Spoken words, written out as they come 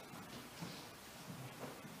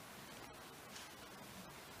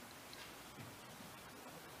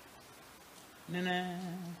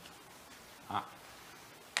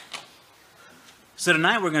So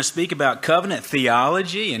tonight we're going to speak about covenant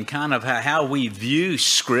theology and kind of how we view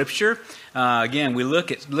Scripture. Again, we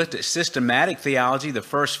looked at systematic theology, the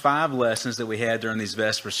first 5 lessons that we had during these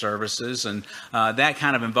Vesper services, and that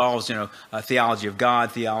kind of involves, theology of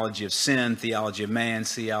God, theology of sin, theology of man,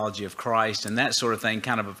 theology of Christ, and that sort of thing,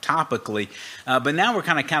 kind of topically. But now we're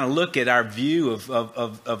kind of look at our view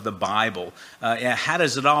of the Bible. How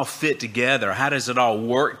does it all fit together? How does it all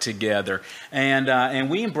work together? And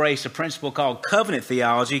we embrace a principle called covenant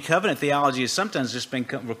theology. Covenant theology has sometimes just been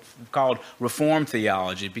called Reformed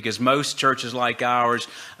theology because most churches like ours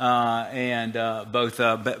and both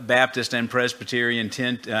Baptist and Presbyterian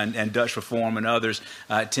and Dutch Reform and others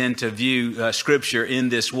tend to view Scripture in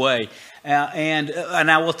this way. And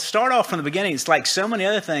I will start off from the beginning. It's like so many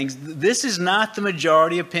other things. This is not the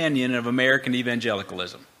majority opinion of American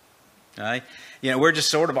evangelicalism. Okay? We're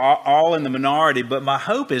just sort of all in the minority. But my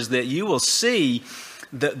hope is that you will see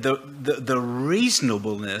the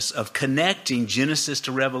reasonableness of connecting Genesis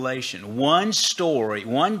to Revelation. One story,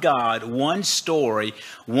 one God, one story,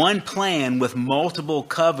 one plan with multiple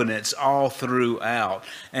covenants all throughout.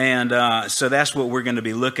 And so that's what we're going to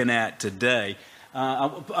be looking at today.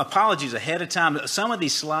 Apologies ahead of time. Some of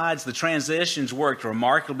these slides, the transitions worked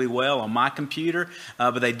remarkably well on my computer,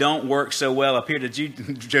 but they don't work so well up here.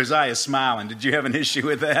 Josiah's smiling. Did you have an issue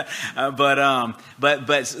with that? But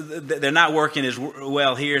they're not working as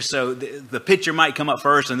well here. So the picture might come up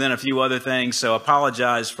first, and then a few other things. So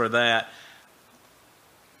apologize for that.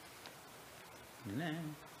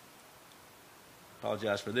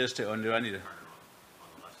 Apologize for this too. Oh, do I need to?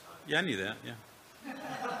 Yeah, I knew that. Yeah.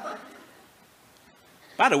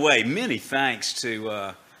 By the way, many thanks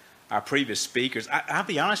to our previous speakers. I'll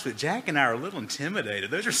be honest with you, Jack and I are a little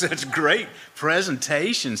intimidated. Those are such great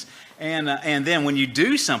presentations. And then when you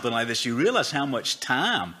do something like this, you realize how much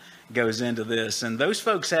time goes into this. And those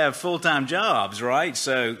folks have full-time jobs, right?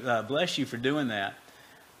 So bless you for doing that.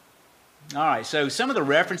 All right, so some of the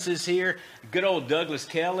references here. Good old Douglas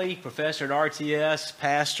Kelly, professor at RTS,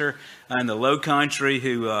 pastor in the Low Country,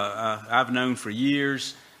 who I've known for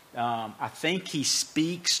years. I think he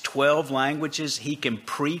speaks 12 languages. He can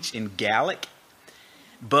preach in Gaelic.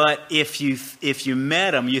 But if you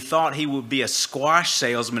met him, you thought he would be a squash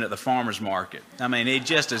salesman at the farmer's market. I mean, he's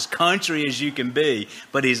just as country as you can be,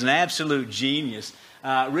 but he's an absolute genius.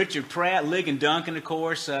 Richard Pratt, Ligon Duncan, of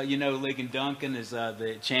course. Ligon Duncan is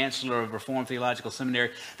the chancellor of Reformed Theological Seminary.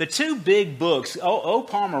 The 2 big books, O.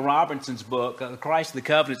 Palmer Robinson's book, Christ the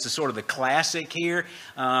Covenants, is sort of the classic here.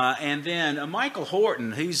 And then Michael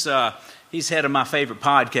Horton, he's head of my favorite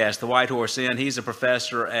podcast, The White Horse Inn. He's a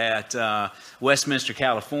professor at Westminster,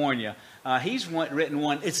 California. He's written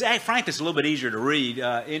one. It's frankly, it's a little bit easier to read.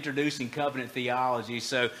 Introducing Covenant Theology.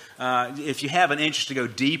 So, if you have an interest to go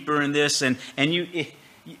deeper in this, and you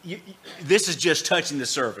this is just touching the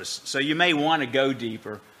surface. So you may want to go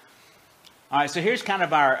deeper. All right. So here's kind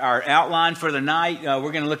of our outline for the night.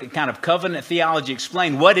 We're going to look at kind of covenant theology.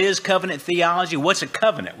 Explain what is covenant theology. What's a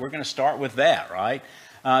covenant? We're going to start with that, right?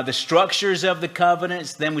 The structures of the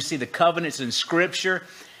covenants. Then we see the covenants in Scripture.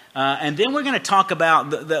 And then we're going to talk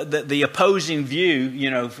about the opposing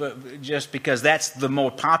view, just because that's the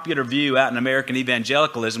more popular view out in American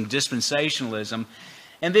evangelicalism, dispensationalism,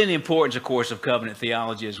 and then the importance, of course, of covenant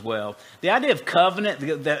theology as well. The idea of covenant,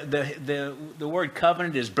 the word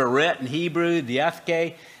covenant is beret in Hebrew,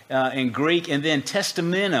 diatheke in Greek, and then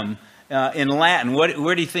testamentum in Latin.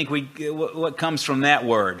 Where do you think what comes from that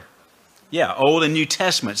word? Yeah, Old and New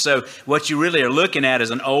Testament. So what you really are looking at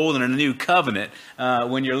is an Old and a New Covenant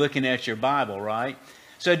when you're looking at your Bible, right?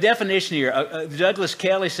 So definition here, Douglas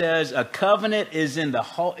Kelly says, a covenant is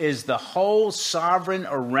the whole sovereign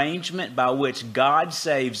arrangement by which God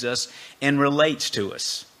saves us and relates to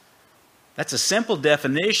us. That's a simple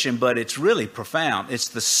definition, but it's really profound. It's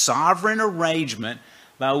the sovereign arrangement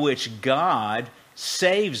by which God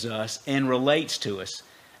saves us and relates to us.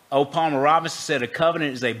 O. Palmer Robinson said a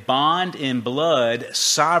covenant is a bond in blood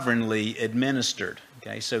sovereignly administered.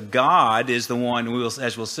 Okay, so God is the one,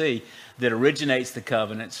 as we'll see, that originates the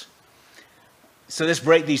covenants. So let's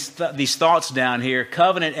break these thoughts down here.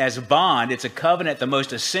 Covenant as a bond, it's a covenant at the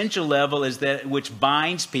most essential level is that which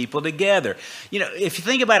binds people together. If you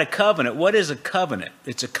think about a covenant, what is a covenant?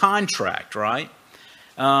 It's a contract, right?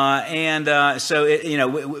 We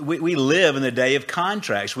live in the day of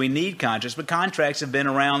contracts. We need contracts, but contracts have been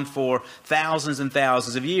around for thousands and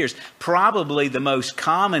thousands of years. Probably the most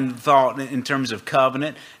common thought in terms of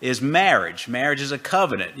covenant is marriage. Marriage is a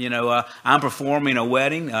covenant. I'm performing a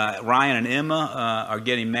wedding. Ryan and Emma are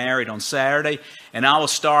getting married on Saturday, and I will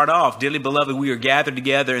start off, dearly beloved, we are gathered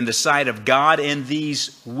together in the sight of God and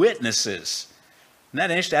these witnesses. Isn't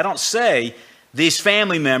that interesting? I don't say these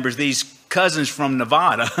family members, these cousins from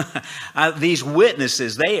Nevada, these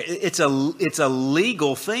witnesses, it's a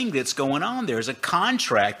legal thing that's going on there. There's a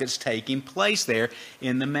contract that's taking place there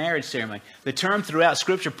in the marriage ceremony. The term throughout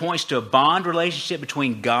Scripture points to a bond relationship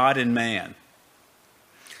between God and man.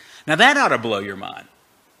 Now that ought to blow your mind.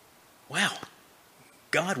 Wow,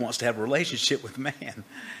 God wants to have a relationship with man.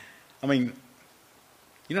 I mean,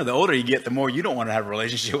 the older you get, the more you don't want to have a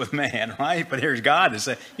relationship with man, right? But here's God to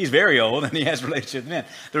say he's very old and he has a relationship with men.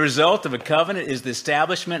 The result of a covenant is the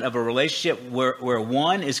establishment of a relationship where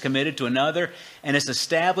one is committed to another, and it's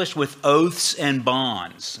established with oaths and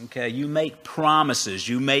bonds. Okay, you make promises,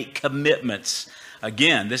 you make commitments.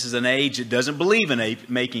 Again, this is an age that doesn't believe in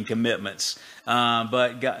making commitments.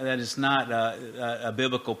 But God, that is not a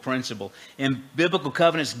biblical principle. In biblical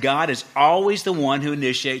covenants, God is always the one who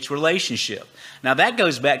initiates relationship. Now that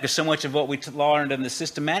goes back to so much of what we learned in the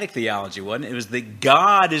systematic theology, wasn't it? It was that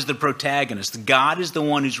God is the protagonist. God is the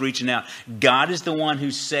one who's reaching out. God is the one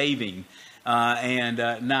who's saving, and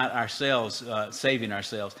not ourselves, saving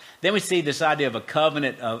ourselves. Then we see this idea of a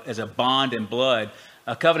covenant as a bond in blood.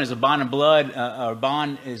 A covenant is a bond in blood, or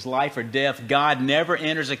bond is life or death. God never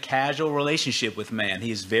enters a casual relationship with man. He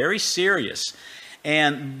is very serious.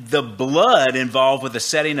 And the blood involved with the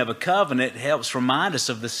setting of a covenant helps remind us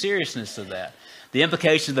of the seriousness of that. The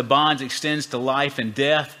implication of the bonds extends to life and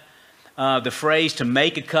death. The phrase to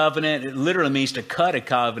make a covenant, it literally means to cut a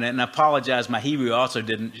covenant. And I apologize, my Hebrew also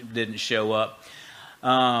didn't show up.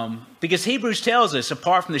 Because Hebrews tells us,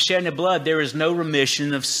 apart from the shedding of blood, there is no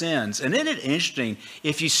remission of sins. And isn't it interesting,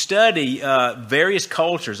 if you study various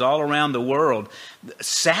cultures all around the world,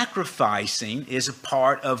 sacrificing is a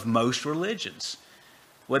part of most religions.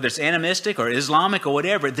 Whether it's animistic or Islamic or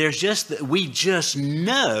whatever, we just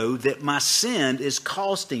know that my sin is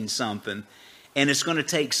costing something, and it's going to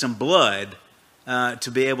take some blood to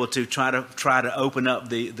be able to try to open up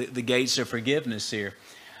the gates of forgiveness here.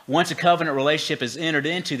 Once a covenant relationship is entered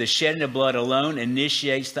into, the shedding of blood alone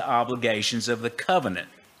initiates the obligations of the covenant.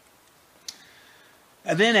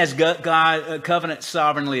 And then as God covenant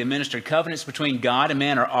sovereignly administered, covenants between God and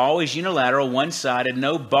man are always unilateral, one-sided,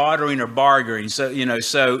 no bartering or bargaining.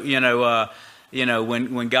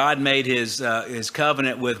 When God made his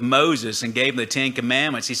covenant with Moses and gave him the Ten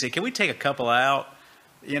Commandments, he said, "Can we take a couple out?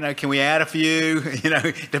 Can we add a few?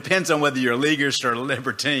 Depends on whether you're a legalist or a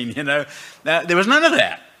libertine. Now, there was none of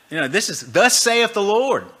that. This is thus saith the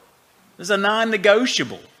Lord. This is a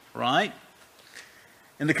non-negotiable, right?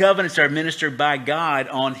 And the covenants are administered by God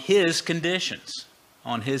on His conditions.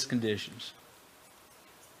 On His conditions.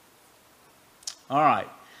 All right.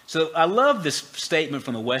 So I love this statement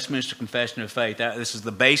from the Westminster Confession of Faith. This is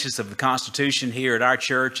the basis of the Constitution here at our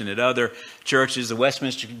church and at other churches. The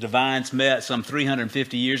Westminster Divines met some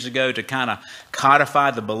 350 years ago to kind of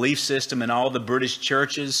codify the belief system in all the British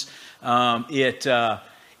churches.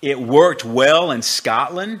 It worked well in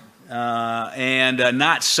Scotland and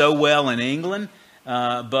not so well in England.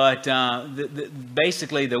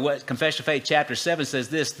 Basically, the Confession of Faith, chapter 7 says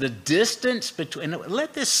this: the distance between,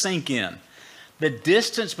 let this sink in. The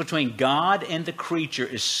distance between God and the creature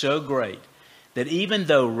is so great that even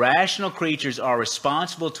though rational creatures are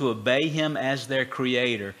responsible to obey Him as their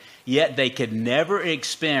creator, yet they could never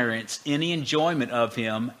experience any enjoyment of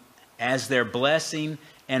Him as their blessing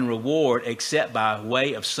and reward except by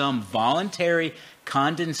way of some voluntary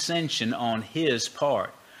condescension on His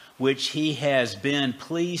part, which He has been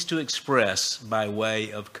pleased to express by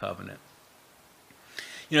way of covenant.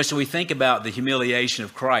 So we think about the humiliation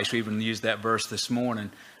of Christ. We even used that verse this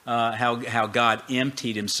morning, how God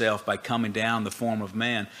emptied Himself by coming down in the form of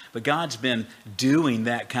man. But God's been doing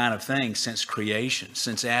that kind of thing since creation,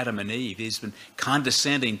 since Adam and Eve. He's been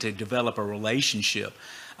condescending to develop a relationship.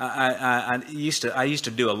 I used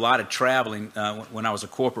to do a lot of traveling when I was a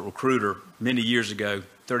corporate recruiter many years ago,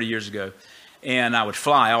 30 years ago. And I would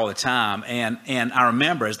fly all the time, and I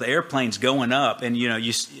remember as the airplane's going up, and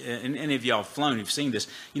and any of y'all have flown, you've seen this.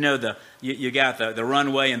 You got the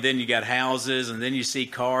runway, and then you got houses, and then you see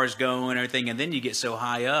cars going and everything, and then you get so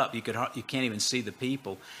high up you can't even see the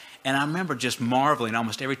people. And I remember just marveling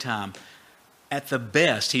almost every time. At the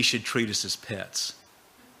best, He should treat us as pets,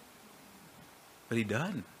 but He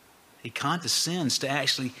doesn't. He condescends to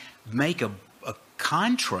actually make a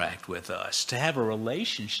contract with us, to have a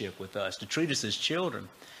relationship with us, to treat us as children.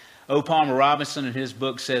 O. Palmer Robinson in his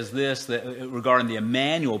book says this that regarding the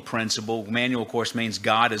Emmanuel principle. Emmanuel, of course, means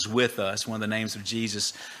God is with us, one of the names of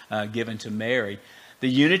Jesus given to Mary. The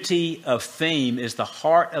unity of theme is the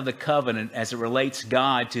heart of the covenant as it relates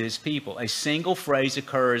God to his people. A single phrase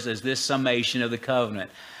occurs as this summation of the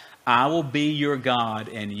covenant. I will be your God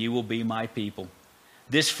and you will be my people.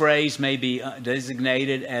 This phrase may be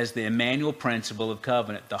designated as the Emmanuel principle of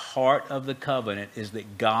covenant. The heart of the covenant is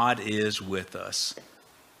that God is with us.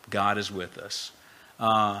 God is with us.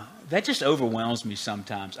 That just overwhelms me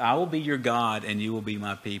sometimes. I will be your God and you will be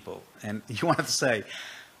my people. And you want to say,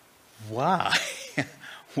 why?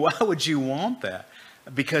 Why would you want that?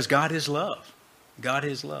 Because God is love. God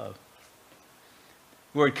is love.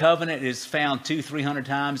 The word covenant is found 200-300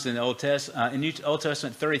 times in the Old Testament. In Old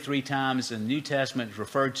Testament, 33 times. In the New Testament, it's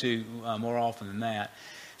referred to more often than that.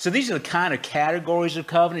 So these are the kind of categories of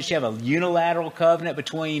covenants. You have a unilateral covenant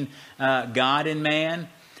between God and man,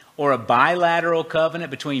 or a bilateral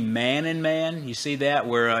covenant between man and man. You see that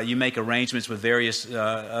where you make arrangements with various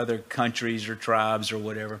other countries or tribes or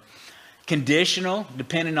whatever. Conditional,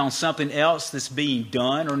 depending on something else that's being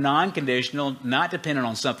done, or non-conditional, not dependent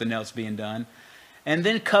on something else being done. And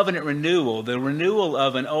then covenant renewal, the renewal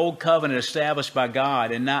of an old covenant established by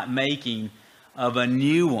God and not making of a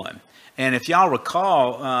new one. And if y'all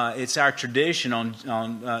recall, it's our tradition on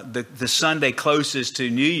the Sunday closest to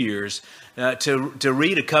New Year's to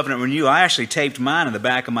read a covenant renewal. I actually taped mine in the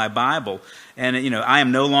back of my Bible. And, I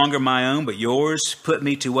am no longer my own, but yours. Put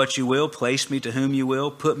me to what you will, place me to whom you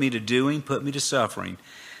will, put me to doing, put me to suffering.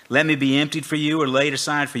 Let me be emptied for you or laid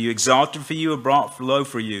aside for you, exalted for you or brought low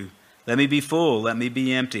for you. Let me be full, let me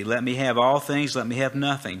be empty. Let me have all things, let me have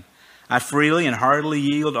nothing. I freely and heartily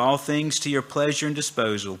yield all things to your pleasure and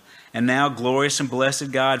disposal. And now, glorious and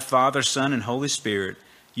blessed God, Father, Son, and Holy Spirit,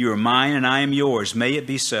 you are mine and I am yours. May it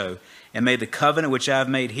be so. And may the covenant which I have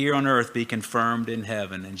made here on earth be confirmed in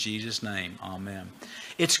heaven. In Jesus' name, amen.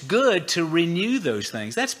 It's good to renew those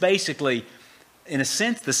things. That's basically, in a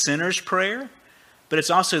sense, the sinner's prayer, but it's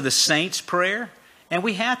also the saint's prayer. And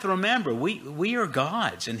we have to remember, we are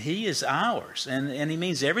God's and he is ours. And he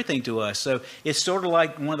means everything to us. So it's sort of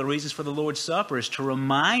like one of the reasons for the Lord's Supper is to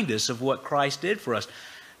remind us of what Christ did for us.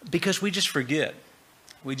 Because we just forget.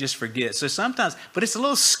 We just forget. So sometimes, but it's a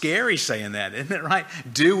little scary saying that, isn't it, right?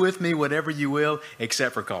 Do with me whatever you will,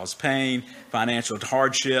 except for cause pain, financial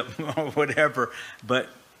hardship, or whatever. But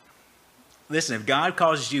listen, if God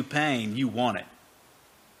causes you pain, you want it.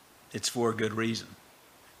 It's for a good reason.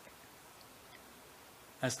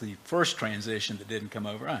 That's the first transition that didn't come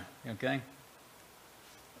over. Right, okay?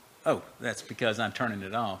 Oh, that's because I'm turning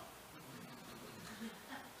it off.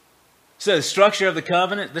 So the structure of the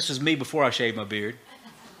covenant, this is me before I shaved my beard.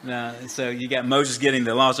 So you got Moses getting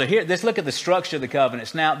the law. So here, let's look at the structure of the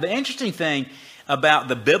covenants. Now, the interesting thing about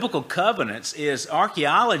the biblical covenants is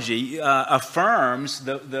archaeology affirms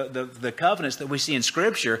the covenants that we see in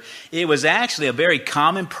Scripture. It was actually a very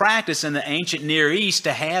common practice in the ancient Near East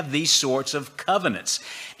to have these sorts of covenants.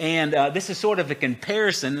 And this is sort of a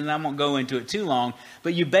comparison, and I won't go into it too long,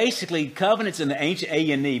 but you basically, covenants in the ancient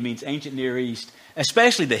A&E means ancient Near East,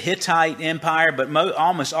 especially the Hittite Empire, but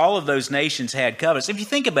almost all of those nations had covenants. If you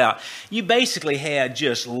think about it, you basically had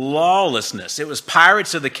just lawlessness. It was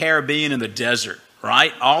Pirates of the Caribbean in the desert,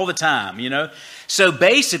 right? All the time, So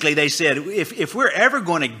basically they said, if we're ever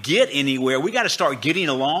going to get anywhere, we got to start getting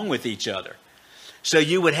along with each other. So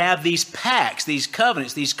you would have these pacts, these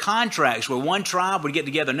covenants, these contracts where one tribe would get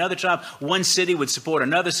together another tribe, one city would support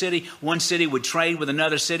another city, one city would trade with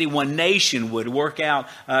another city, one nation would work out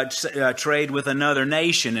trade with another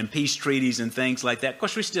nation and peace treaties and things like that. Of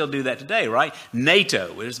course, we still do that today, right?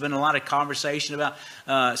 NATO. There's been a lot of conversation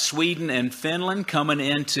about Sweden and Finland coming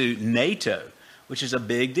into NATO, which is a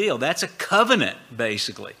big deal. That's a covenant,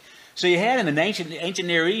 basically. So you had in the ancient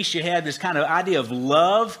Near East, you had this kind of idea of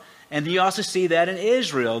love. And you also see that in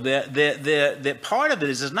Israel, that part of it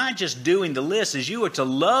is not just doing the list, is you are to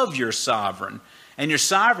love your sovereign, and your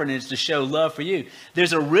sovereign is to show love for you.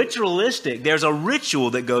 There's a ritual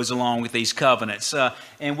that goes along with these covenants.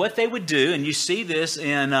 And what they would do, and you see this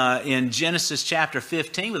in Genesis chapter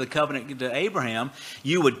 15 with the covenant to Abraham,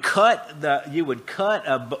 you would cut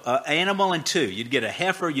an animal in two. You'd get a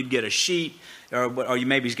heifer, you'd get a sheep, or you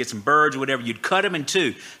maybe get some birds or whatever. You'd cut them in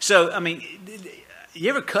two. So, I mean, You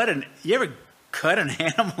ever cut an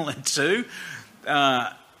animal in two?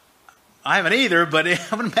 I haven't either, but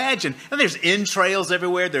I would imagine. And there's entrails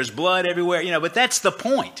everywhere, there's blood everywhere, but that's the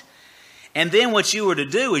point. And then what you were to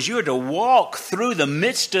do is you were to walk through the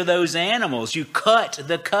midst of those animals. You cut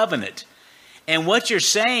the covenant. And what you're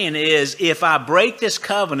saying is, if I break this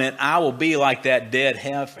covenant, I will be like that dead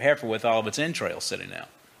heifer with all of its entrails sitting out.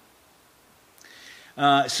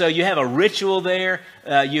 So you have a ritual there.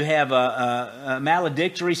 You have a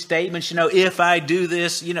maledictory statements. If I do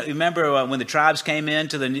this, remember when the tribes came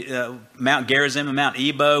into the Mount Gerizim and Mount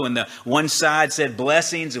Nebo, and the one side said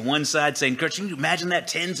blessings and one side saying curse. Can you imagine that?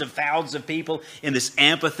 Tens of thousands of people in this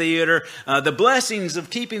amphitheater. The blessings of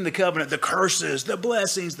keeping the covenant, the curses, the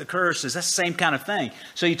blessings, the curses. That's the same kind of thing.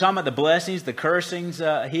 So you're talking about the blessings, the cursings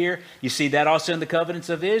here. You see that also in the covenants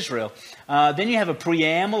of Israel. Then you have a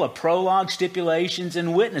preamble, a prologue, stipulations,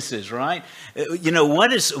 and witnesses, right?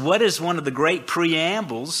 What is one of the great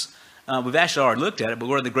preambles? We've actually already looked at it, but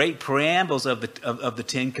what are the great preambles of the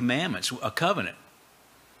Ten Commandments? A covenant.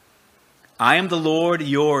 I am the Lord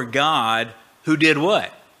your God who did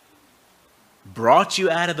what? Brought you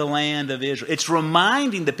out of the land of Israel. It's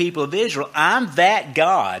reminding the people of Israel, I'm that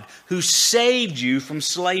God who saved you from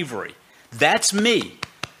slavery. That's me.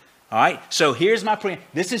 All right, so here's my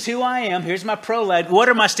this is who I am. Here's my prologue. What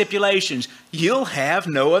are my stipulations? You'll have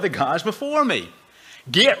no other gods before me.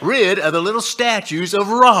 Get rid of the little statues of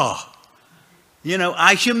Ra.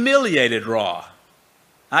 I humiliated Ra.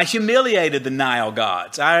 I humiliated the Nile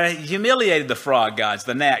gods. I humiliated the frog gods,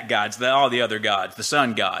 the gnat gods, all the other gods, the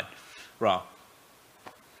sun god, Ra.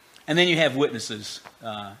 And then you have witnesses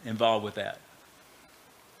involved with that.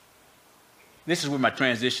 This is where my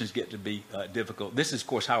transitions get to be difficult. This is, of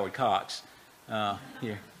course, Howard Cox.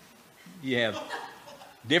 Here, you have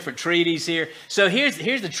different treaties here. So here's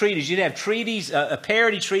the treaties. You'd have treaties, a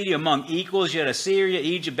parity treaty among equals. You had Assyria,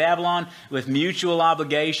 Egypt, Babylon with mutual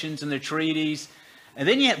obligations in their treaties. And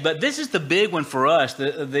then but this is the big one for us,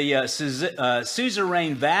 the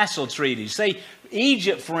suzerain vassal treaties. Say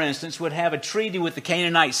Egypt, for instance, would have a treaty with the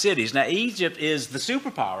Canaanite cities. Now, Egypt is the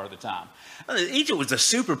superpower of the time. Egypt was the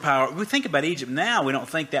superpower. We think about Egypt now, we don't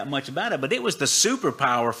think that much about it, but it was the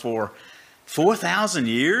superpower for 4,000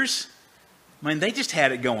 years. I mean, they just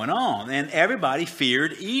had it going on, and everybody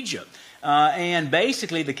feared Egypt. And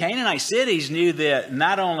basically, the Canaanite cities knew that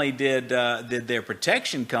not only did their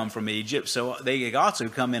protection come from Egypt, so they could also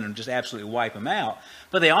come in and just absolutely wipe them out,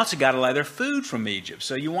 but they also got a lot of their food from Egypt.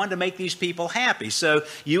 So you wanted to make these people happy. So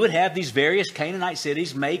you would have these various Canaanite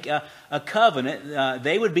cities make a covenant.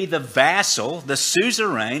 They would be the vassal. The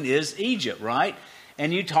suzerain is Egypt, right?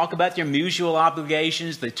 And you talk about their mutual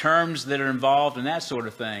obligations, the terms that are involved, and that sort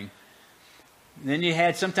of thing. Then you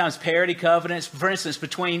had sometimes parity covenants, for instance,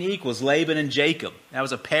 between equals, Laban and Jacob. That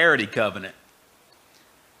was a parity covenant.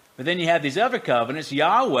 But then you have these other covenants,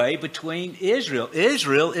 Yahweh between Israel.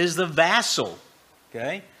 Israel is the vassal.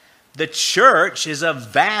 Okay? The church is a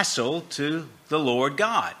vassal to the Lord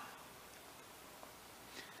God.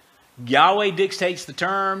 Yahweh dictates the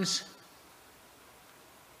terms.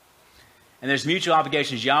 And there's mutual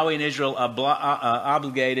obligations. Yahweh and Israel are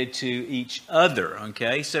obligated to each other.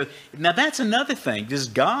 Okay? So now that's another thing. Does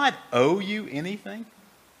God owe you anything?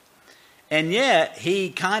 And yet he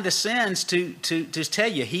condescends to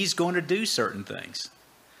tell you he's going to do certain things.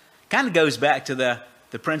 Kind of goes back to the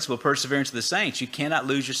principle of perseverance of the saints. You cannot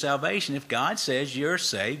lose your salvation. If God says you're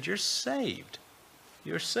saved, you're saved.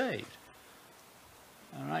 You're saved.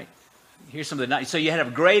 All right. Here's some of the... So you had a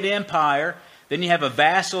great empire. Then you have a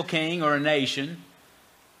vassal king or a nation.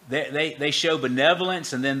 They show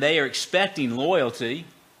benevolence, and then they are expecting loyalty,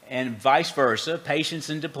 and vice versa, patience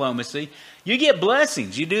and diplomacy. You get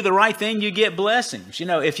blessings. You do the right thing, you get blessings.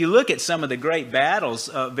 If you look at some of the great battles,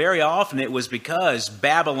 very often it was because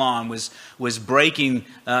Babylon was breaking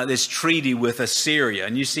this treaty with Assyria.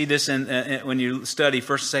 And you see this when you study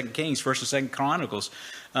 1st and 2nd Kings, 1st and 2nd Chronicles.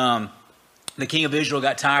 The king of Israel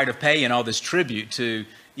got tired of paying all this tribute to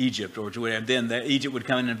Egypt, or then Egypt would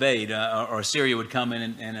come and invade, or Assyria would come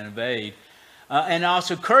in and invade. And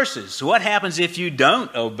also curses. So what happens if you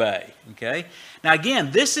don't obey? Okay. Now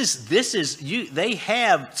again, this is you. They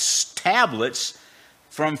have tablets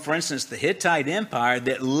from, for instance, the Hittite Empire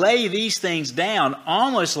that lay these things down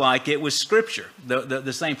almost like it was Scripture,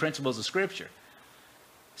 the same principles of Scripture.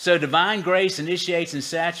 So divine grace initiates and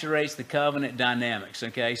saturates the covenant dynamics.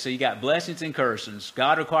 Okay, so you got blessings and cursings.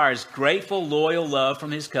 God requires grateful, loyal love from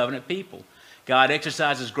His covenant people. God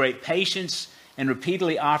exercises great patience and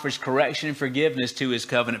repeatedly offers correction and forgiveness to His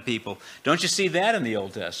covenant people. Don't you see that in the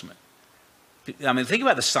Old Testament? I mean, think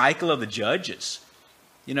about the cycle of the judges.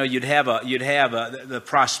 You'd have the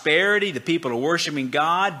prosperity, the people are worshiping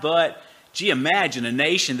God, but imagine a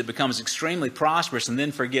nation that becomes extremely prosperous and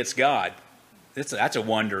then forgets God. That's a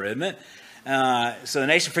wonder, isn't it? So the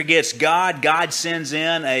nation forgets God. God sends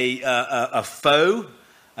in a foe,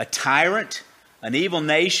 a tyrant, an evil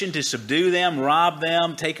nation to subdue them, rob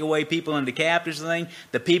them, take away people into captives and things.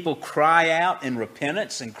 The people cry out in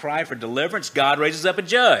repentance and cry for deliverance. God raises up a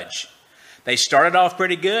judge. They started off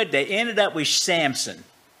pretty good. They ended up with Samson.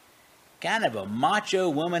 Kind of a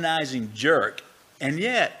macho, womanizing jerk. And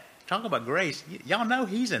yet, talk about grace, y'all know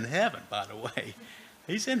he's in heaven, by the way.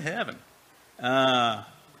 He's in heaven.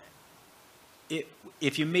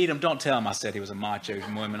 If you meet him, don't tell him I said he was a macho,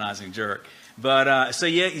 womanizing jerk. But so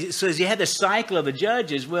you had the cycle of the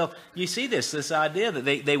judges. Well, you see this idea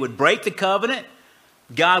that they would break the covenant.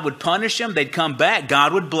 God would punish them. They'd come back.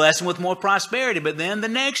 God would bless them with more prosperity. But then the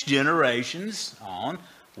next generations on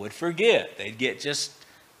would forget. They'd get just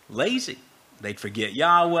lazy. They'd forget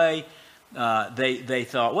Yahweh. They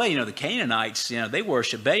thought, well, the Canaanites, they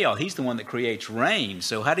worship Baal. He's the one that creates rain.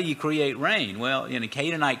 So how do you create rain? Well, in a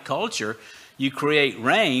Canaanite culture, you create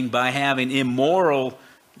rain by having immoral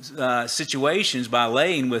situations, by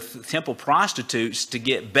laying with temple prostitutes to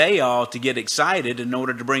get Baal to get excited in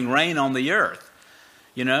order to bring rain on the earth.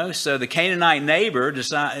 So the Canaanite neighbor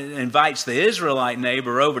invites the Israelite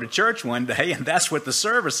neighbor over to church one day, and that's what the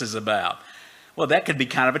service is about. Well, that could be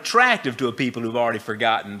kind of attractive to a people who've already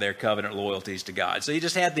forgotten their covenant loyalties to God. So you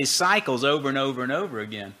just have these cycles over and over and over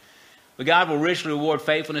again. But God will richly reward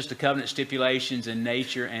faithfulness to covenant stipulations in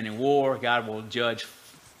nature and in war. God will judge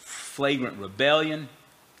flagrant rebellion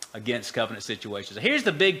against covenant situations. Here's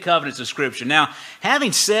the big covenants of Scripture. Now,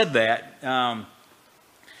 having said that,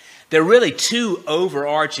 there are really two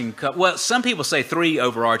overarching some people say three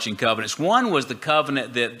overarching covenants. One was the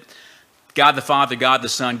covenant that God the Father, God the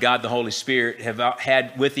Son, God the Holy Spirit have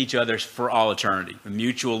had with each other for all eternity. A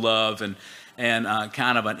mutual love and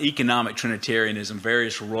kind of an economic Trinitarianism,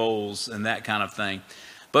 various roles and that kind of thing.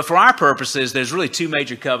 But for our purposes, there's really two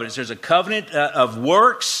major covenants. There's a covenant of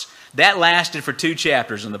works. That lasted for 2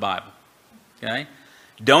 chapters in the Bible. Okay?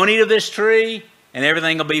 Don't eat of this tree and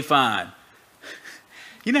everything will be fine.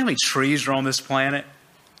 You know how many trees are on this planet?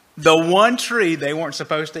 The one tree they weren't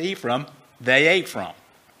supposed to eat from, they ate from.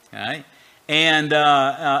 Okay? And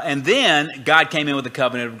then God came in with the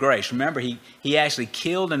covenant of grace. Remember, he actually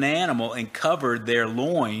killed an animal and covered their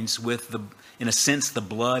loins with, in a sense, the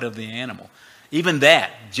blood of the animal. Even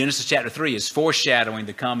that, Genesis chapter 3, is foreshadowing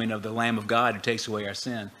the coming of the Lamb of God who takes away our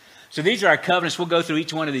sin. So these are our covenants. We'll go through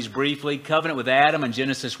each one of these briefly. Covenant with Adam in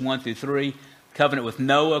Genesis 1 through 3. Covenant with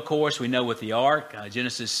Noah, of course, we know with the ark,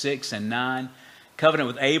 Genesis 6 and 9. Covenant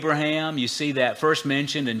with Abraham, you see that first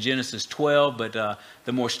mentioned in Genesis 12, but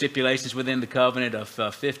the more stipulations within the covenant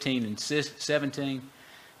of 15 and 17.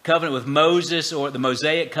 Covenant with Moses, or the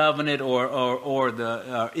Mosaic covenant, or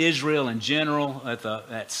the Israel in general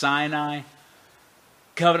at Sinai.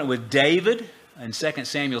 Covenant with David in 2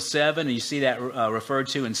 Samuel 7, and you see that referred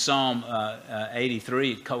to in Psalm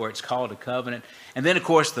 83, where it's called a covenant. And then, of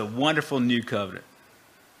course, the wonderful new covenant.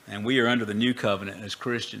 And we are under the new covenant as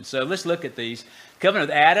Christians. So let's look at these. Covenant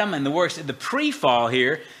with Adam and the works. The pre-fall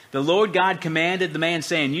here, the Lord God commanded the man,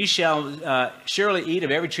 saying, you shall surely eat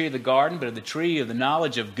of every tree of the garden, but of the tree of the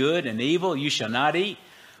knowledge of good and evil you shall not eat.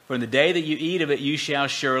 For in the day that you eat of it, you shall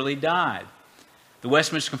surely die. The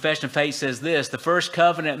Westminster Confession of Faith says this: the first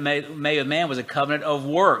covenant made with man was a covenant of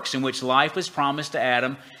works, in which life was promised to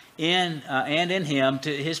Adam and in him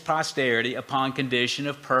to his posterity upon condition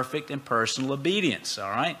of perfect and personal obedience.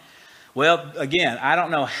 All right? Well, again, I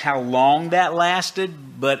don't know how long that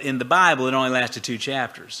lasted, but in the Bible it only lasted 2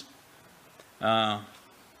 chapters. Then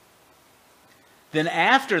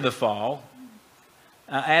after the fall,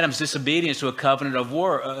 Adam's disobedience to a covenant of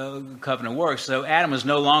works. So Adam was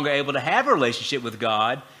no longer able to have a relationship with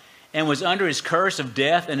God and was under his curse of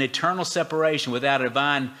death and eternal separation. Without a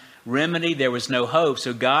divine remedy, there was no hope.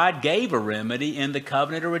 So God gave a remedy in the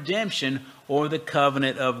covenant of redemption, or the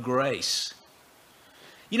covenant of grace.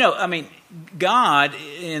 God,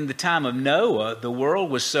 in the time of Noah, the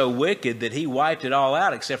world was so wicked that he wiped it all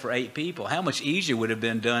out except for 8 people. How much easier would it have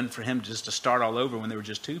been done for him just to start all over when there were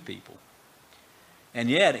just 2 people? And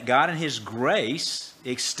yet, God in His grace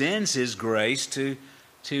extends His grace to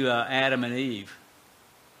Adam and Eve.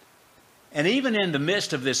 And even in the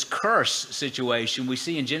midst of this curse situation, we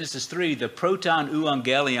see in Genesis 3 the proton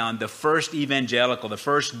euangelion, the first evangelical, the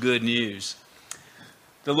first good news.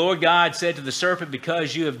 The Lord God said to the serpent,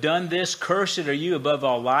 because you have done this, cursed are you above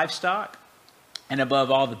all livestock and above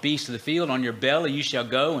all the beasts of the field. On your belly you shall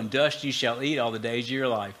go, and dust you shall eat all the days of your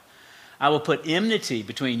life. I will put enmity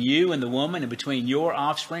between you and the woman, and between your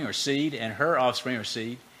offspring or seed and her offspring or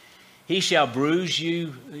seed. He shall bruise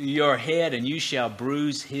your head, and you shall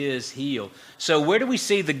bruise his heel. So where do we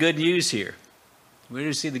see the good news here? Where do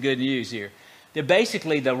we see the good news here?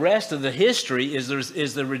 basically the rest of the history is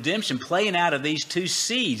the redemption playing out of these two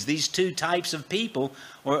seeds, these two types of people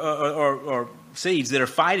or seeds that are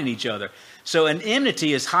fighting each other. So an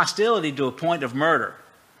enmity is hostility to a point of murder.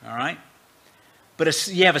 All right? But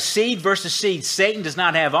you have a seed versus seed. Satan does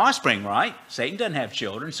not have offspring, right? Satan doesn't have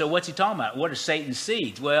children. So what's he talking about? What are Satan's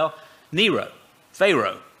seeds? Well, Nero,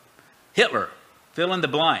 Pharaoh, Hitler, fill in the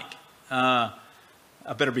blank. I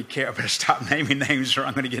better be careful. I better stop naming names or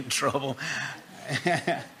I'm going to get in trouble.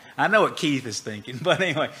 I know what Keith is thinking. But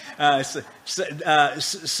anyway,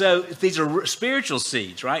 so these are spiritual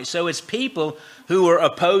seeds, right? So it's people who are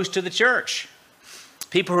opposed to the church.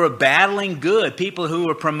 People who are battling good, people who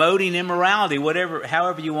are promoting immorality,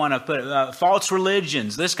 however you want to put it, false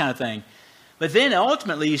religions, this kind of thing. But then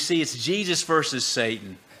ultimately you see it's Jesus versus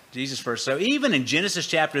Satan. Jesus versus. So even in Genesis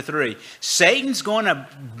chapter 3, Satan's going to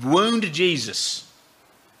wound Jesus,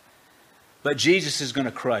 but Jesus is going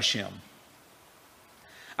to crush him.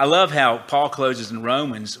 I love how Paul closes in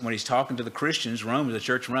Romans when he's talking to the Christians, the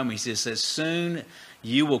church in Rome. He says, soon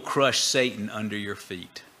you will crush Satan under your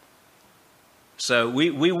feet. So we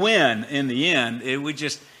win in the end.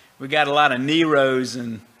 We got a lot of Neros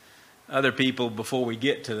and other people before we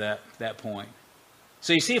get to that point.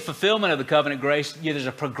 So you see a fulfillment of the covenant grace. There's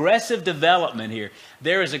a progressive development here.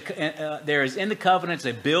 There is in the covenants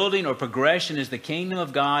a building or progression as the kingdom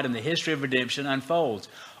of God and the history of redemption unfolds.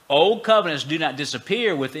 Old covenants do not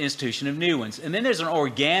disappear with the institution of new ones. And then there's an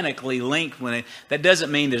organically linked one. That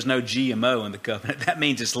doesn't mean there's no GMO in the covenant. That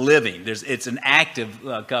means it's living. It's an active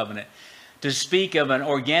covenant. To speak of an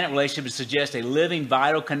organic relationship is suggest a living,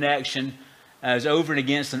 vital connection as over and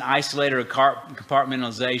against an isolated or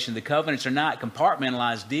compartmentalization. The covenants are not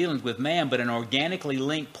compartmentalized dealings with man, but an organically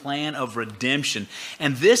linked plan of redemption.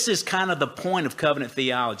 And this is kind of the point of covenant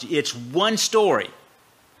theology. It's one story.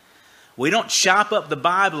 We don't chop up the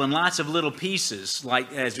Bible in lots of little pieces,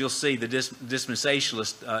 like, as you'll see, the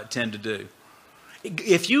dispensationalists tend to do.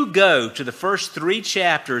 If you go to the first 3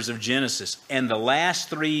 chapters of Genesis and the last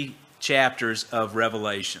 3 chapters of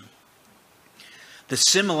Revelation, the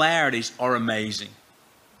similarities are amazing.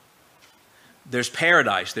 There's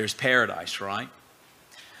paradise, right?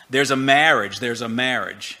 There's a marriage, there's the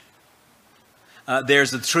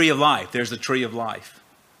tree of life, there's the tree of life.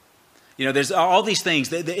 There's all these things.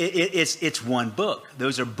 It's one book.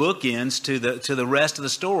 Those are bookends to the rest of the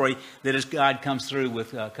story that as God comes through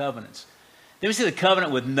with covenants. Then we see the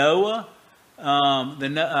covenant with Noah,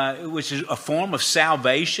 which is a form of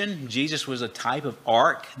salvation. Jesus was a type of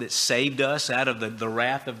ark that saved us out of the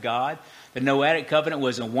wrath of God. The Noahic covenant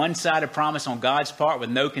was a one-sided promise on God's part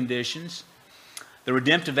with no conditions. The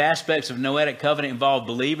redemptive aspects of Noahic covenant involve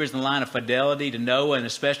believers in the line of fidelity to Noah and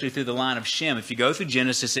especially through the line of Shem. If you go through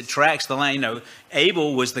Genesis, it tracks the line.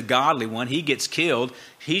 Abel was the godly one. He gets killed.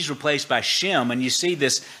 He's replaced by Shem. And you see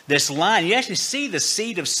this line. You actually see the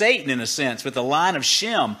seed of Satan in a sense with the line of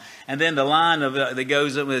Shem. And then the line of that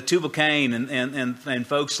goes up with Tubal-Cain and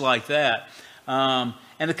folks like that. And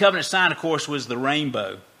the covenant sign, of course, was the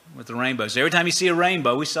rainbow. With the rainbow. So every time you see a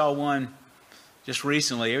rainbow, we saw one just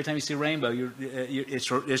recently. Every time you see a rainbow, it's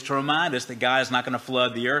to remind us that God is not going to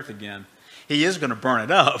flood the earth again. He is going to burn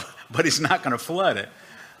it up, but He's not going to flood it.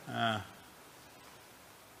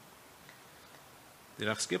 Did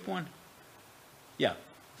I skip one? Yeah,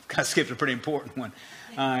 I skipped a pretty important one.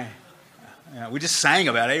 We just sang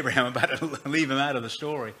about Abraham, about to leave him out of the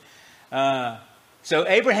story. So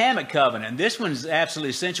Abrahamic covenant, this one's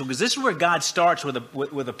absolutely essential because this is where God starts with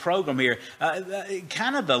a program here.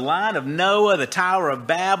 Kind of the line of Noah, the Tower of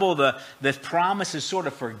Babel, the promise is sort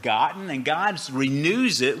of forgotten, and God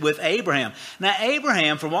renews it with Abraham. Now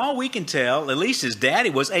Abraham, from all we can tell, at least his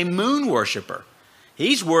daddy was a moon worshiper.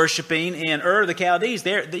 He's worshiping in Ur of the Chaldees.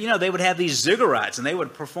 They would have these ziggurats, and they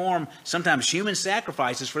would perform sometimes human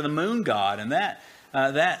sacrifices for the moon god and that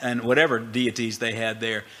and whatever deities they had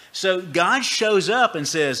there. So God shows up and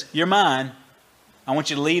says, "You're mine. I want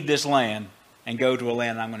you to leave this land and go to a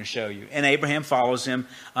land I'm going to show you." And Abraham follows him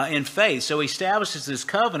in faith. So he establishes this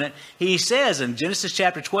covenant. He says in Genesis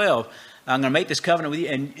chapter 12, "I'm going to make this covenant with you,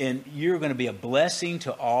 and you're going to be a blessing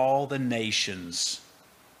to all the nations."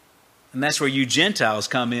 And that's where you Gentiles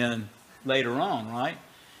come in later on, right?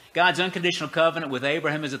 God's unconditional covenant with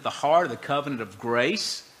Abraham is at the heart of the covenant of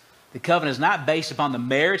grace. The covenant is not based upon the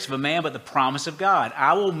merits of a man, but the promise of God.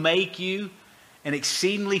 "I will make you an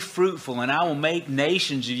exceedingly fruitful, and I will make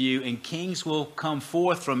nations of you, and kings will come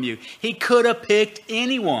forth from you." He could have picked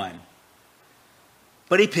anyone,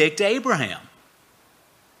 but he picked Abraham.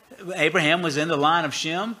 Abraham was in the line of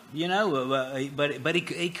Shem, but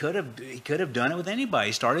he could have done it with anybody.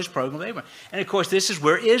 He started his program with Abraham. And of course, this is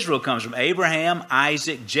where Israel comes from. Abraham,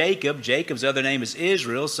 Isaac, Jacob. Jacob's other name is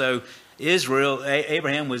Israel. So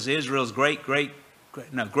Abraham was Israel's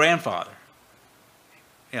grandfather.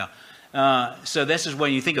 Yeah. So this is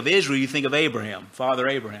when you think of Israel, you think of Abraham, Father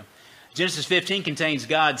Abraham. Genesis 15 contains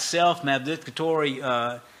God's self-mandatory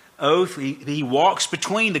oath. He walks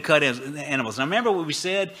between the cut animals. Now remember what we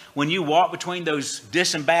said? When you walk between those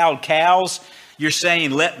disemboweled cows, you're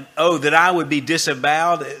saying, that I would be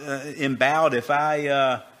disemboweled if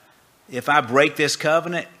I break this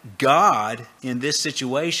covenant. God, in this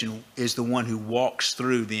situation, is the one who walks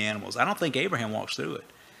through the animals. I don't think Abraham walks through it.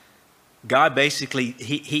 God basically,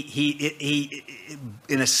 he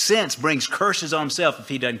in a sense, brings curses on himself if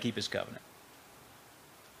he doesn't keep his covenant.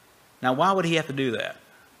 Now, why would he have to do that?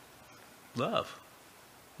 Love.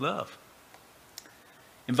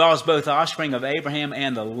 Involves both the offspring of Abraham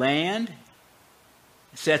and the land.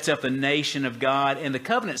 It sets up the nation of God. And the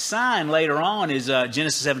covenant sign later on is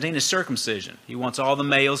Genesis 17 is circumcision. He wants all the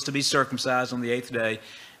males to be circumcised on the 8th day.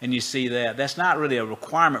 And you see that. That's not really a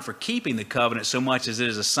requirement for keeping the covenant so much as it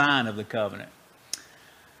is a sign of the covenant.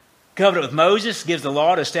 Covenant with Moses gives the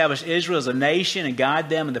law to establish Israel as a nation and guide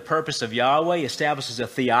them in the purpose of Yahweh. Establishes a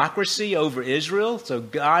theocracy over Israel. So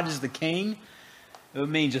God is the king. It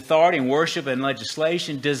means authority and worship and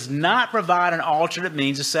legislation. Does not provide an alternate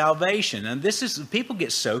means of salvation. And people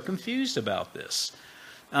get so confused about this.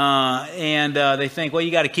 They think, well, you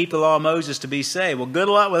got to keep the law of Moses to be saved. Well, good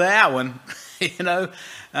luck with that one. You're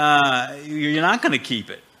not going to keep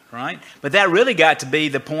it, right? But that really got to be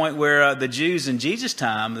the point where the Jews in Jesus'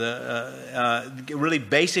 time really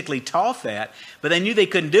basically taught that. But they knew they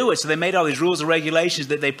couldn't do it, so they made all these rules and regulations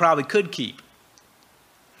that they probably could keep.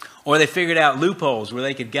 Or they figured out loopholes where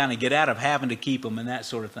they could kind of get out of having to keep them and that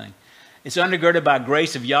sort of thing. It's undergirded by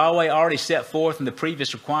grace of Yahweh, already set forth in the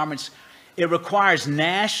previous requirements. It requires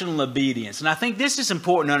national obedience. And I think this is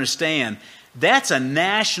important to understand. That's a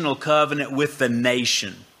national covenant with the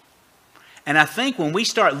nation. And I think when we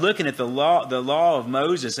start looking at the law of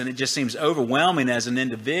Moses, and it just seems overwhelming as an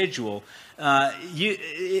individual,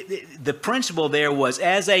 the principle there was,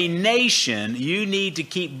 as a nation, you need to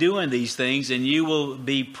keep doing these things and you will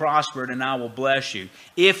be prospered and I will bless you.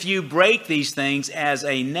 If you break these things as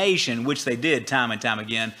a nation, which they did time and time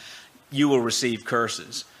again, you will receive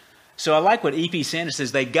curses. So I like what E.P. Sanders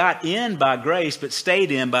says, they got in by grace but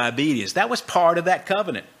stayed in by obedience. That was part of that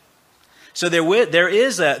covenant. So there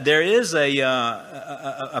is a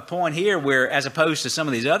point here where, as opposed to some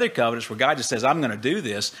of these other covenants where God just says, I'm going to do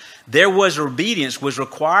this, there was obedience was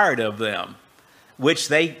required of them, which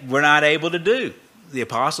they were not able to do. The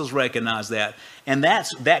apostles recognized that. And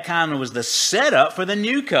that kind of was the setup for the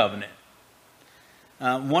new covenant.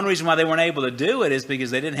 One reason why they weren't able to do it is because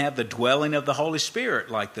they didn't have the dwelling of the Holy Spirit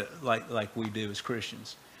like we do as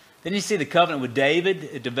Christians. Then you see the covenant with David.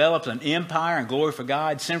 It developed an empire and glory for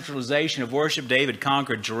God. Centralization of worship. David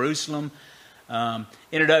conquered Jerusalem.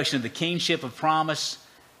 Introduction of the kingship of promise.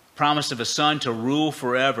 Promise of a son to rule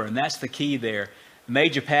forever. And that's the key there.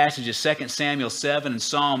 Major passages, 2 Samuel 7 and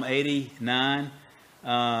Psalm 89.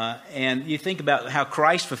 And you think about how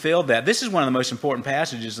Christ fulfilled that. This is one of the most important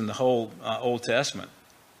passages in the whole Old Testament.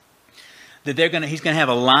 That he's going to have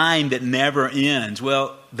a line that never ends.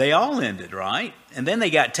 Well, they all ended, right? And then they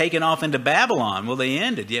got taken off into Babylon. Well, they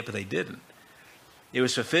ended, but they didn't. It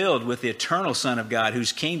was fulfilled with the eternal Son of God,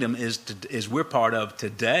 whose kingdom is we're part of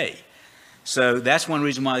today. So that's one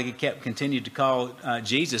reason why they continued to call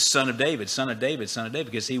Jesus Son of David, Son of David, Son of David,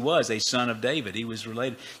 because he was a son of David. He was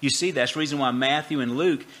related. You see, that's the reason why Matthew and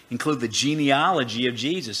Luke include the genealogy of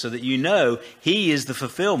Jesus, so that you know he is the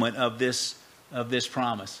fulfillment of this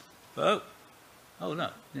promise. Oh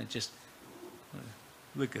no! Just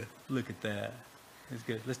look at that. That's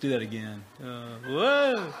good. Let's do that again.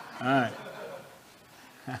 Whoa! All right.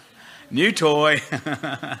 New toy.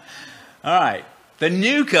 All right. The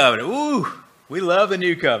new covenant. Ooh, we love the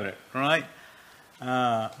new covenant, right?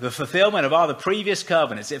 The fulfillment of all the previous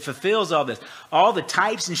covenants. It fulfills all this. All the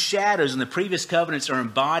types and shadows in the previous covenants are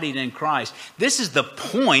embodied in Christ. This is the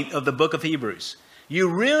point of the book of Hebrews. You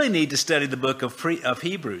really need to study the book of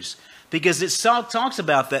Hebrews, because it talks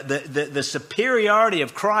about the superiority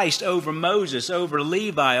of Christ over Moses, over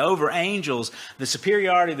Levi, over angels, the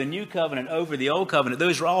superiority of the new covenant over the old covenant.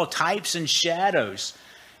 Those are all types and shadows.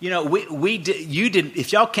 You know,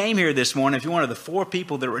 if y'all came here this morning, if you're one of the 4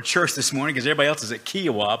 people that were at church this morning, because everybody else is at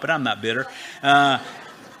Kiowa, but I'm not bitter,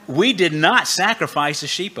 we did not sacrifice a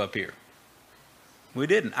sheep up here. We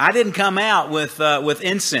didn't. I didn't come out with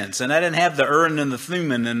incense, and I didn't have the Urim and the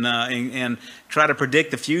Thummim and try to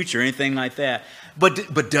predict the future or anything like that.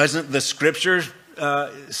 But doesn't the Scripture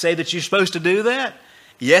say that you're supposed to do that?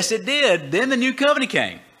 Yes, it did. Then the new covenant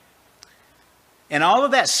came. And all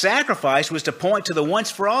of that sacrifice was to point to the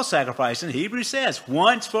once-for-all sacrifice. And Hebrews says,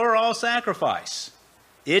 once-for-all sacrifice.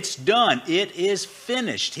 It's done. It is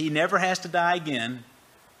finished. He never has to die again.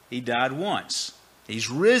 He died once. He's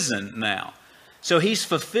risen now. So he's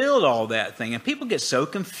fulfilled all that thing. And people get so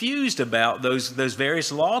confused about those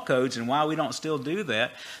various law codes and why we don't still do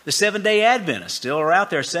that. The Seventh-day Adventists still are out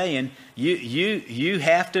there saying, you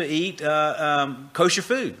have to eat kosher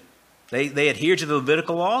food. They adhere to the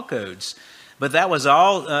Levitical law codes. But that was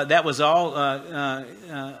all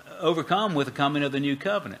overcome with the coming of the new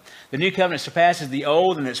covenant. The new covenant surpasses the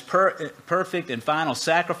old in its perfect and final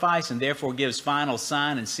sacrifice, and therefore gives final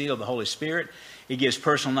sign and seal of the Holy Spirit. It gives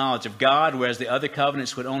personal knowledge of God, whereas the other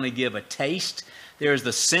covenants would only give a taste. There's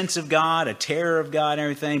the sense of God, a terror of God, and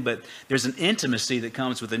everything, but there's an intimacy that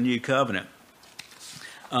comes with the new covenant.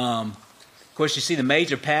 Of course, you see the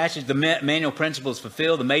major passage, the manual principle is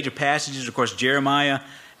fulfilled. The major passages, of course, Jeremiah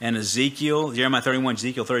and Ezekiel, Jeremiah 31,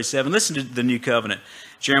 Ezekiel 37. Listen to the new covenant,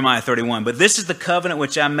 Jeremiah 31. But this is the covenant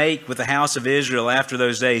which I make with the house of Israel after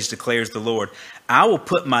those days, declares the Lord. I will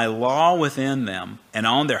put my law within them, and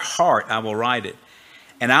on their heart I will write it.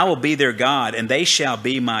 And I will be their God, and they shall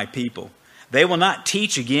be my people. They will not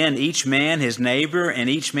teach again each man his neighbor and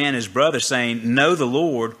each man his brother, saying, know the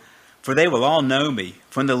Lord, for they will all know me,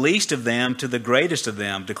 from the least of them to the greatest of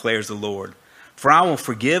them, declares the Lord. For I will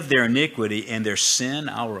forgive their iniquity, and their sin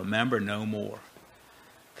I will remember no more.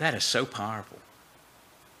 That is so powerful.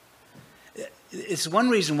 It's one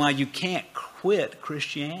reason why you can't quit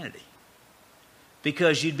Christianity.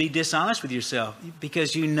 Because you'd be dishonest with yourself.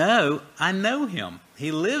 Because you know, I know him.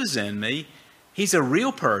 He lives in me. He's a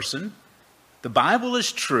real person. The Bible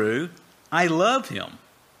is true. I love him.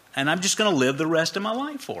 And I'm just going to live the rest of my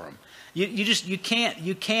life for him. You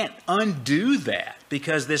can't undo that,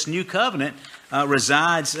 because this new covenant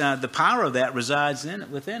resides. The power of that resides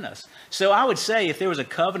within us. So I would say, if there was a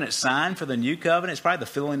covenant sign for the new covenant, it's probably the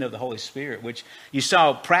filling of the Holy Spirit, which you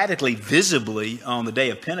saw practically visibly on the day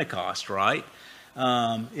of Pentecost. Right?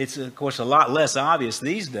 It's of course a lot less obvious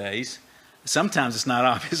these days. Sometimes it's not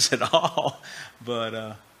obvious at all.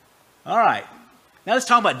 But all right. Now let's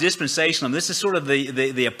talk about dispensationalism. This is sort of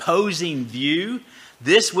the opposing view.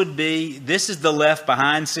 This is the Left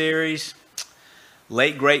Behind series,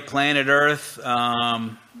 late great Planet Earth,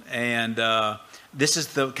 and this is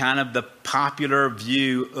the kind of the popular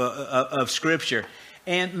view of Scripture.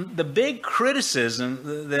 And the big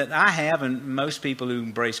criticism that I have, and most people who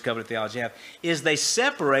embrace covenant theology have, is they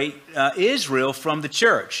separate Israel from the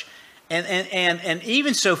church. And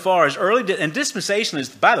even so far as and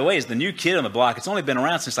dispensationalism, by the way, is the new kid on the block. It's only been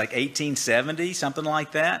around since like 1870, something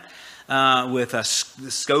like that. With a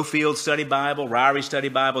Schofield Study Bible, Ryrie Study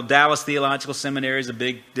Bible, Dallas Theological Seminary is a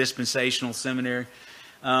big dispensational seminary.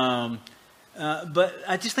 But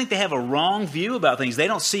I just think they have a wrong view about things. They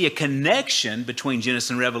don't see a connection between Genesis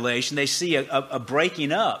and Revelation. They see a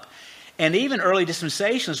breaking up. And even early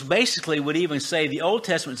dispensationalists basically would even say the Old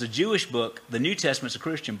Testament's a Jewish book, the New Testament's a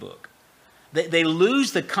Christian book. They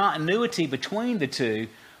lose the continuity between the two.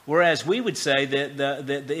 Whereas we would say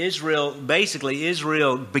that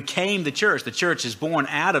Israel became the church. The church is born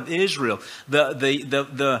out of Israel.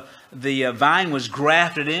 The vine was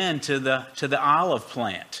grafted into the olive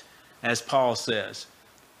plant, as Paul says.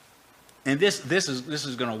 And this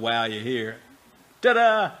is going to wow you here.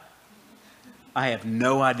 Ta-da! I have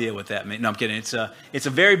no idea what that means. No, I'm kidding. It's a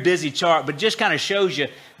very busy chart, but it just kind of shows you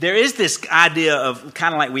there is this idea of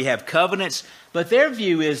kind of like we have covenants, but their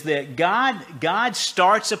view is that God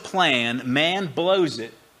starts a plan, man blows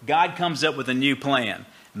it, God comes up with a new plan.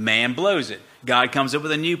 Man blows it. God comes up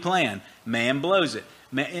with a new plan. Man blows it.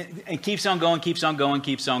 And keeps on going, keeps on going,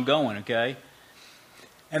 keeps on going, okay?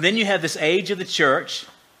 And then you have this age of the church,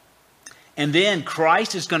 and then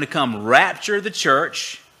Christ is going to come rapture the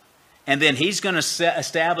church, and then he's going to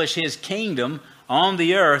establish his kingdom on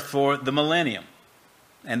the earth for the millennium.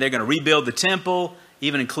 And they're going to rebuild the temple,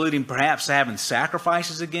 even including perhaps having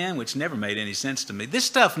sacrifices again, which never made any sense to me. This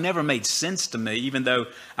stuff never made sense to me, even though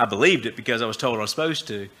I believed it because I was told I was supposed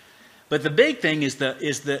to. But the big thing is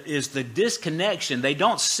the disconnection. They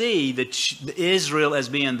don't see Israel as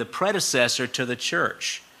being the predecessor to the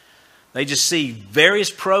church. They just see various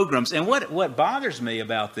programs. And what bothers me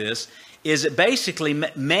about this is that basically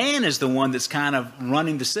man is the one that's kind of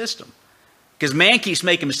running the system. Because man keeps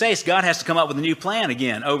making mistakes. God has to come up with a new plan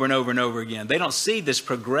again, over and over and over again. They don't see this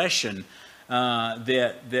progression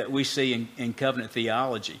that we see in covenant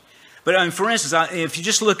theology. But I mean, for instance, if you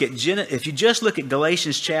just look at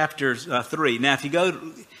Galatians chapter 3. Now, if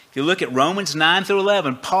you look at Romans 9 through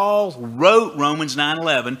 11, Paul wrote Romans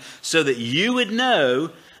 9:11 so that you would know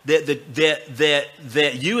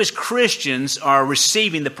that you as Christians are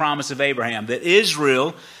receiving the promise of Abraham. That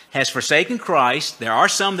Israel has forsaken Christ. There are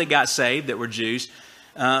some that got saved that were Jews,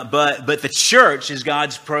 but the church is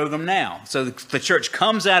God's program now. So the church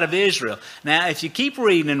comes out of Israel. Now, if you keep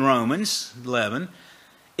reading in Romans 11.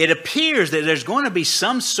 It appears that there's going to be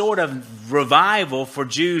some sort of revival for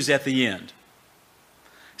Jews at the end.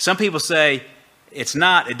 Some people say it's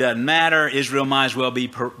not, it doesn't matter, Israel might as well be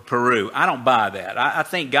Peru. I don't buy that. I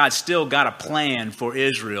think God's still got a plan for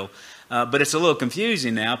Israel, but it's a little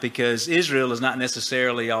confusing now because Israel is not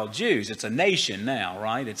necessarily all Jews. It's a nation now,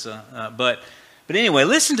 right? But anyway,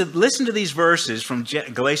 listen to these verses from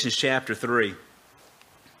Galatians chapter 3.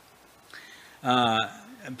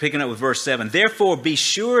 Picking up with verse 7. Therefore, be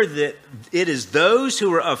sure that it is those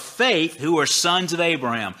who are of faith who are sons of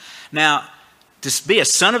Abraham. Now, to be a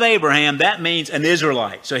son of Abraham, that means an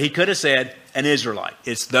Israelite. So he could have said an Israelite.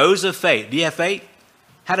 It's those of faith. Do you have faith?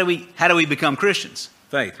 How do we become Christians?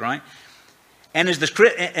 Faith, right? And as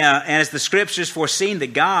the Scriptures foreseen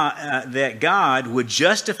that God would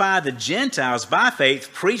justify the Gentiles by faith,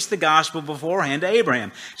 preached the gospel beforehand to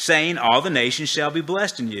Abraham, saying, all the nations shall be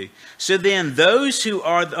blessed in you. So then those who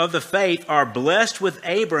are of the faith are blessed with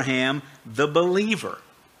Abraham, the believer.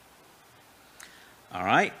 All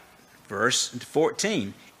right, verse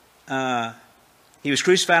 14. He was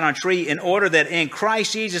crucified on a tree in order that in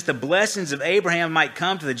Christ Jesus the blessings of Abraham might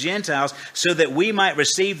come to the Gentiles so that we might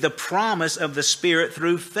receive the promise of the Spirit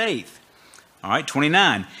through faith. All right,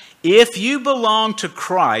 29. If you belong to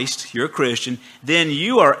Christ, you're a Christian, then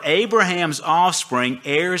you are Abraham's offspring,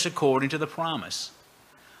 heirs according to the promise.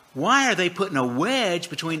 Why are they putting a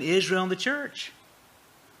wedge between Israel and the church?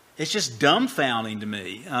 It's just dumbfounding to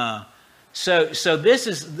me. So this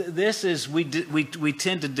is we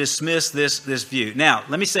tend to dismiss this view. Now,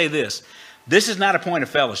 let me say this. This is not a point of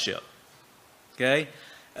fellowship. Okay?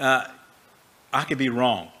 I could be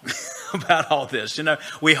wrong about all this. You know,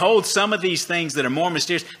 we hold some of these things that are more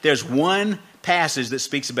mysterious. There's one passage that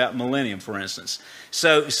speaks about millennium, for instance.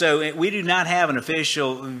 So we do not have an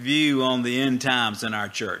official view on the end times in our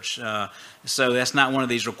church. So that's not one of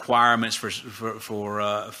these requirements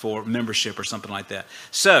for membership or something like that.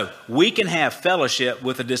 So we can have fellowship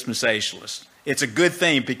with a dispensationalist. It's a good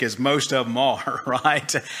thing because most of them are,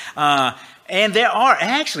 right? And there are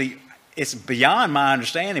actually, it's beyond my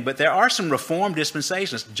understanding, but there are some Reformed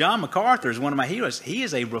dispensationalists. John MacArthur is one of my heroes. He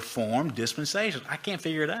is a Reformed dispensationalist. I can't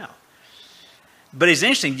figure it out. But it's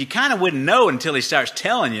interesting, you kind of wouldn't know until he starts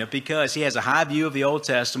telling you because he has a high view of the Old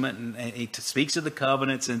Testament and he speaks of the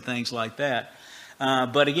covenants and things like that.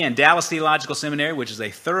 But again, Dallas Theological Seminary, which is a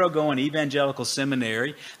thoroughgoing evangelical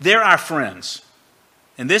seminary, they're our friends.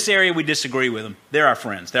 In this area, we disagree with them. They're our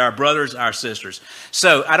friends. They're our brothers, our sisters.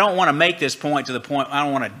 So I don't want to make this point to the point, I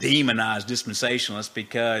don't want to demonize dispensationalists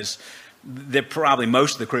because they're probably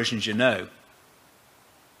most of the Christians you know.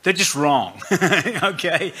 They're just wrong.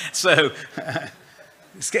 Okay? So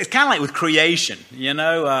it's kind of like with creation. You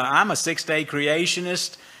know, I'm a six-day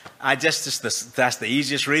creationist. That's the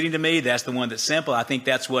easiest reading to me. That's the one that's simple. I think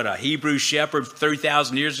that's what a Hebrew shepherd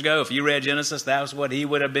 3,000 years ago, if you read Genesis, that was what he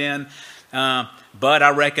would have been. But I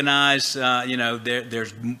recognize,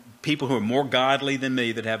 there's people who are more godly than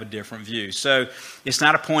me that have a different view. So it's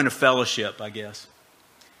not a point of fellowship, I guess.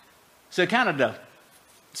 So kind of to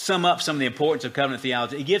sum up some of the importance of covenant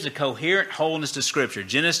theology, it gives a coherent wholeness to Scripture.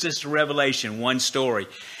 Genesis to Revelation, one story.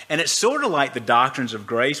 And it's sort of like the doctrines of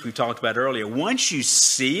grace we talked about earlier. Once you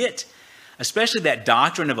see it, especially that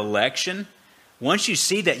doctrine of election, once you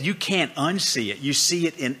see that, you can't unsee it. You see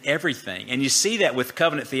it in everything. And you see that with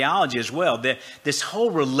covenant theology as well. This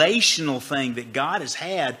whole relational thing that God has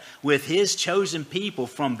had with His chosen people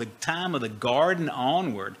from the time of the garden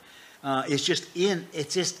onward,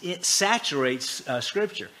 it saturates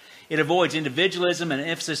Scripture. It avoids individualism and an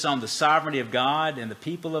emphasis on the sovereignty of God and the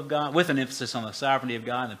people of God, with an emphasis on the sovereignty of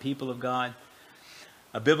God and the people of God.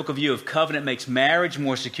 A biblical view of covenant makes marriage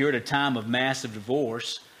more secure at a time of massive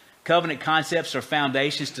divorce. Covenant concepts are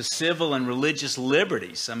foundations to civil and religious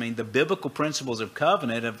liberties. I mean, the biblical principles of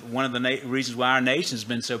covenant are one of the reasons why our nation has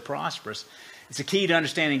been so prosperous. It's a key to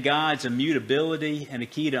understanding God's immutability and a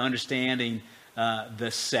key to understanding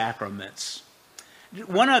the sacraments.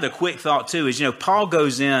 One other quick thought, too, is, Paul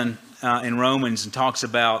goes in Romans and talks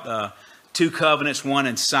about two covenants, one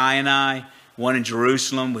in Sinai, one in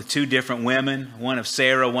Jerusalem with two different women, one of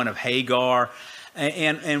Sarah, one of Hagar.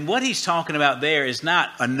 And what he's talking about there is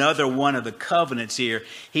not another one of the covenants here.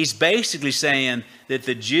 He's basically saying that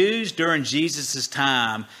the Jews during Jesus'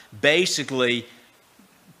 time basically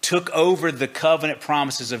took over the covenant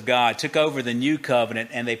promises of God, took over the new covenant,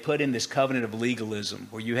 and they put in this covenant of legalism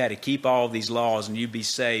where you had to keep all of these laws and you'd be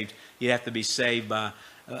saved. You have to be saved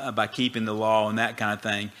by keeping the law and that kind of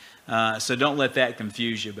thing. So don't let that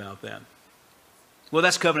confuse you about that. Well,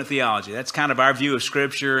 that's covenant theology. That's kind of our view of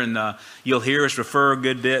Scripture, and you'll hear us refer a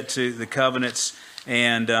good bit to the covenants,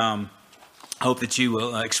 and hope that you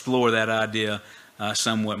will explore that idea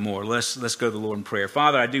somewhat more. Let's go to the Lord in prayer.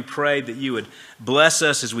 Father, I do pray that you would bless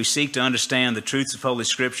us as we seek to understand the truths of Holy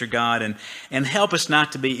Scripture, God, and help us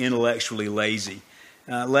not to be intellectually lazy.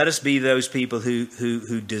 Let us be those people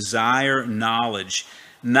who desire knowledge,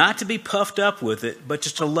 not to be puffed up with it, but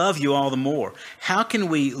just to love you all the more. How can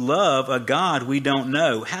we love a God we don't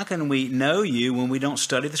know? How can we know you when we don't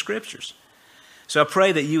study the Scriptures? So I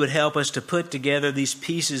pray that you would help us to put together these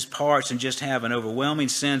pieces, parts, and just have an overwhelming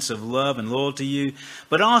sense of love and loyalty to you.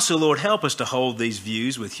 But also, Lord, help us to hold these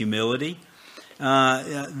views with humility. We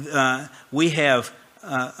have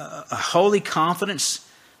a holy confidence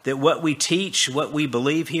that what we teach, what we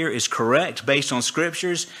believe here is correct based on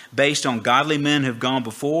Scriptures, based on godly men who've gone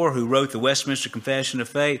before, who wrote the Westminster Confession of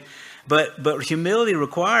Faith. But humility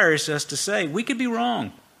requires us to say, we could be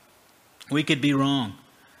wrong. We could be wrong.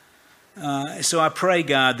 So I pray,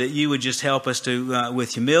 God, that you would just help us to,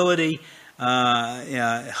 with humility,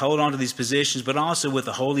 hold on to these positions, but also with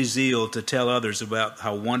a holy zeal to tell others about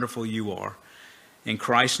how wonderful you are. In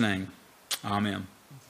Christ's name, amen.